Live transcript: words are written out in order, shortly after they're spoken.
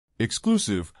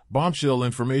Exclusive, bombshell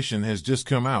information has just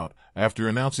come out. After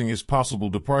announcing his possible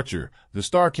departure, the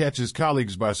star catches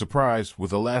colleagues by surprise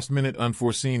with a last-minute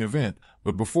unforeseen event.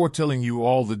 But before telling you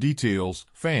all the details,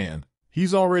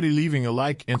 he's already leaving a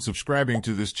like and subscribing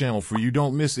to this channel for you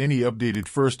don't miss any updated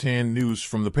first-hand news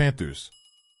from the Panthers.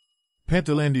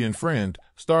 Pantalandian friend,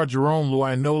 star Jerome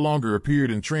Luai no longer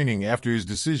appeared in training after his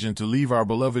decision to leave our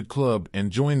beloved club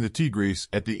and join the Tigres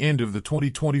at the end of the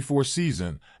 2024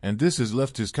 season, and this has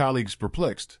left his colleagues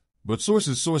perplexed. But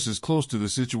sources close to the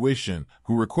situation,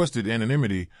 who requested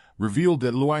anonymity, revealed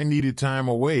that Luai needed time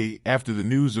away after the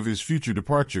news of his future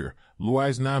departure.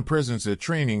 Luai's non-presence at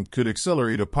training could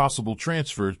accelerate a possible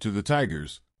transfer to the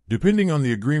Tigers, depending on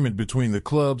the agreement between the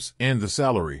clubs and the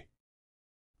salary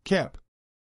cap.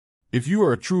 If you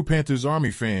are a true Panthers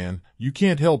Army fan, you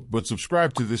can't help but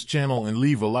subscribe to this channel and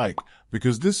leave a like,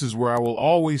 because this is where I will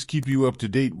always keep you up to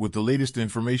date with the latest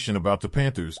information about the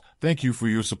Panthers. Thank you for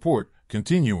your support.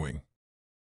 Continuing.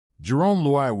 Jerome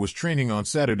Luai was training on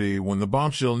Saturday when the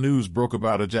bombshell news broke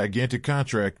about a gigantic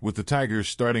contract with the Tigers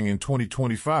starting in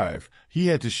 2025. He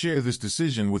had to share this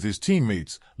decision with his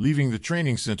teammates, leaving the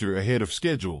training center ahead of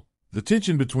schedule. The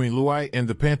tension between Luai and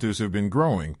the Panthers have been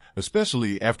growing,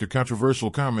 especially after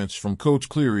controversial comments from Coach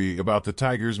Cleary about the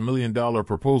Tigers' $1 million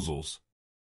proposals.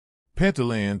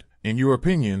 Pantaland, in your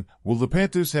opinion, will the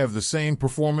Panthers have the same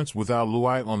performance without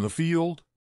Luai on the field?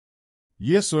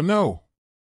 Yes or no?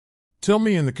 Tell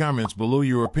me in the comments below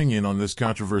your opinion on this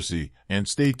controversy, and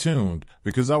stay tuned,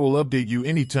 because I will update you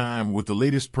anytime with the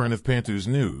latest Pernith Panthers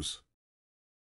news.